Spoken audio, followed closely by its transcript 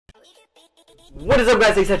What is up,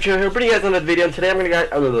 guys? SHAREfactory here, bringing you guys another video. And today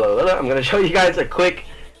I'm gonna show you guys a quick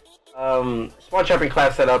spawn trapping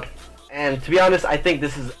class setup. And to be honest, I think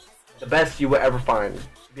this is the best you will ever find.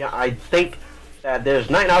 I think that there's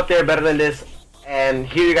nothing out there better than this. And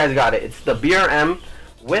here you guys got it. It's the BRM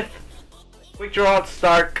with quick draw,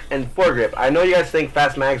 Stark, and foregrip. I know you guys think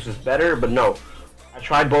fast mags was better, but no. I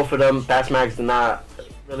tried both of them. Fast mags did not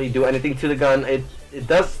really do anything to the gun. It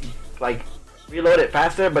does like reload it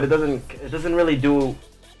faster, but it doesn't really do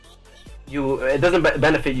you. It doesn't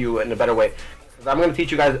benefit you in a better way. Because I'm gonna teach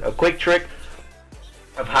you guys a quick trick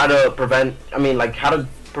of how to prevent. How to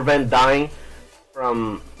prevent dying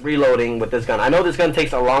from reloading with this gun. I know this gun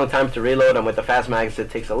takes a long time to reload, and with the fast mags, it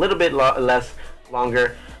takes a little bit less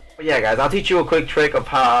longer. But yeah, guys, I'll teach you a quick trick of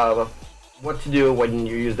what to do when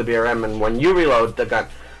you use the BRM and when you reload the gun.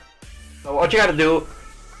 So what you gotta do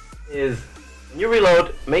is, when you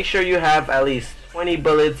reload, make sure you have at least 20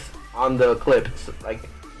 bullets on the clip. So, you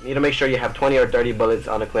need to make sure you have 20 or 30 bullets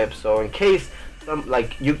on the clip. So in case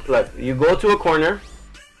you go to a corner,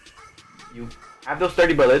 you have those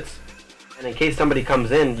 30 bullets, and in case somebody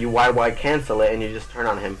comes in, you YY cancel it and you just turn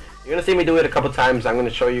on him. You're gonna see me do it a couple times. I'm gonna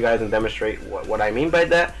show you guys and demonstrate what I mean by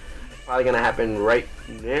that. It's probably gonna happen right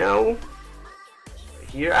now.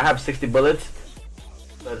 Here I have 60 bullets.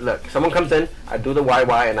 But look, someone comes in, I do the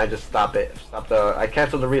YY and I just stop it. I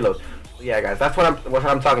cancel the reload. So yeah, guys, that's what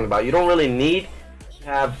I'm talking about. You don't really need to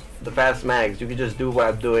have the fast mags. You can just do what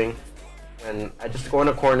I'm doing, and I just go in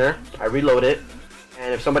a corner, I reload it,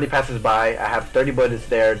 and if somebody passes by, I have 30 bullets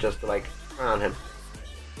there just to turn on him.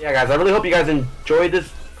 Yeah, guys, I really hope you guys enjoyed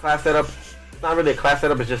this class setup. It's not really a class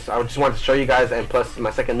setup. It's just I just wanted to show you guys, and plus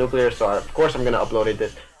my second nuclear. So of course I'm gonna upload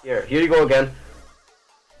it. Here you go again.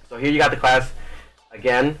 So here you got the class.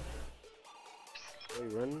 Again.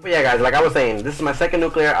 But yeah, guys, like I was saying, this is my second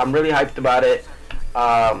nuclear. I'm really hyped about it.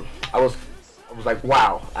 I was like,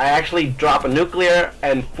 wow, I actually drop a nuclear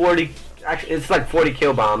and 40, actually it's like 40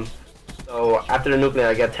 kill bombs. So after the nuclear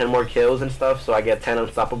I get 10 more kills and stuff, so I get 10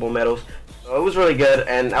 unstoppable medals. So it was really good,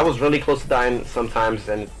 and I was really close to dying sometimes,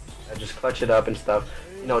 and I just clutch it up and stuff.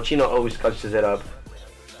 You know, Chino always clutches it up.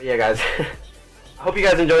 But yeah, guys. I hope you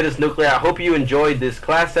guys enjoyed this nuclear. I hope you enjoyed this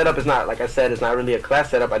class setup. It's not, like I said, it's not really a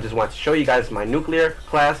class setup. I just want to show you guys my nuclear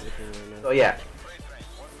class. So yeah,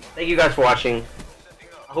 thank you guys for watching.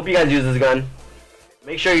 I hope you guys use this gun.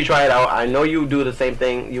 Make sure you try it out. I know you do the same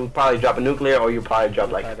thing. You probably drop a nuclear, or you probably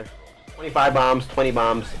drop like 25 bombs, 20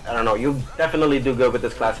 bombs. I don't know. You definitely do good with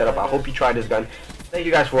this class setup. I hope you try this gun. Thank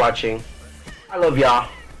you guys for watching. I love y'all.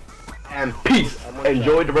 And peace.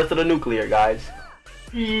 Enjoy the rest of the nuclear, guys.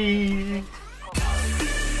 Peace.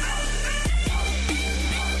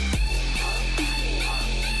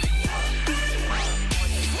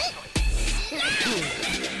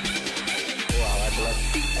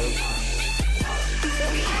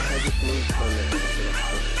 I just moved from it.